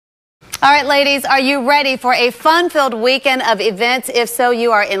All right, ladies, are you ready for a fun-filled weekend of events? If so,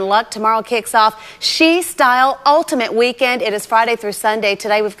 you are in luck. Tomorrow kicks off She Style Ultimate Weekend. It is Friday through Sunday.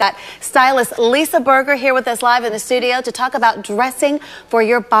 Today we've got stylist Lisa Berger here with us live in the studio to talk about dressing for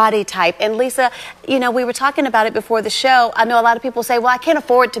your body type. And Lisa, you know, we were talking about it before the show. I know a lot of people say, well, I can't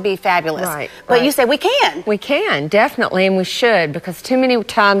afford to be fabulous. Right. But you say we can. We can, definitely, and we should, because too many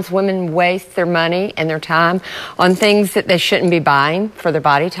times women waste their money and their time on things that they shouldn't be buying for their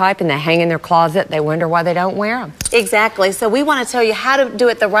body type, and they hang in their closet. They wonder why they don't wear them. Exactly. So we want to tell you how to do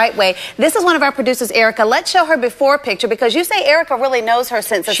it the right way. This is one of our producers, Ericka. Let's show her before picture, because you say Ericka really knows her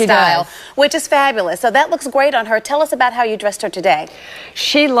sense of style, which is fabulous. So that looks great on her. Tell us about how you dressed her today.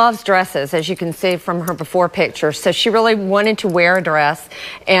 She loves dresses, as you can see from her before picture. So she really wanted to wear a dress,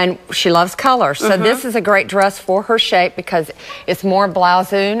 and she loves color. So this is a great dress for her shape because it's more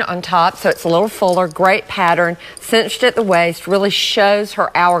blousoon on top, so it's a little fuller, great pattern, cinched at the waist, really shows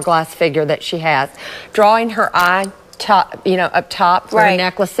her hourglass figure that she has. Drawing her eye top, you know, up top where her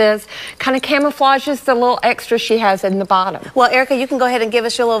necklace is, kind of camouflages the little extra she has in the bottom. Well, Ericka, you can go ahead and give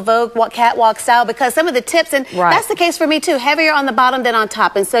us your little Vogue catwalk style, because some of the tips, and that's the case for me too, heavier on the bottom than on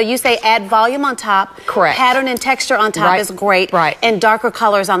top. And so you say add volume on top, pattern and texture on top is great, and darker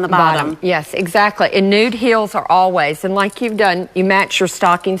colors on the bottom. Yes, exactly. And nude heels are always, and like you've done, you match your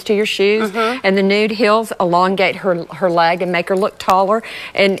stockings to your shoes, and the nude heels elongate her leg and make her look taller,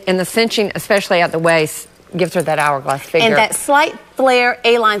 and the cinching, especially at the waist, gives her that hourglass figure. And that slight flare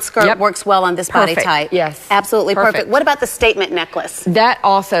A-line skirt works well on this body type. Yes. Absolutely perfect. What about the statement necklace? That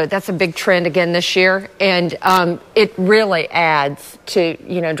also, that's a big trend again this year, and it really adds to,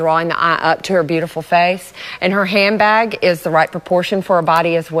 you know, drawing the eye up to her beautiful face. And her handbag is the right proportion for her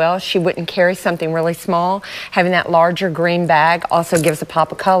body as well. She wouldn't carry something really small. Having that larger green bag also gives a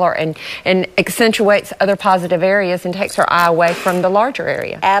pop of color and accentuates other positive areas and takes her eye away from the larger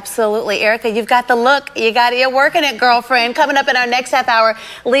area. Absolutely. Ericka, you've got the look. You're working it, girlfriend. Coming up in our next half hour,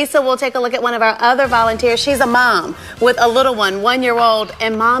 Lisa will take a look at one of our other volunteers. She's a mom with a little one, 1-year-old,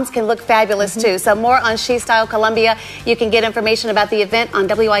 and moms can look fabulous too. So more on She Style Columbia. You can get information about the event on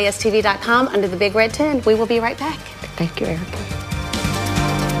WISTV.com under the big red tent. We will be right back. Thank you, Ericka.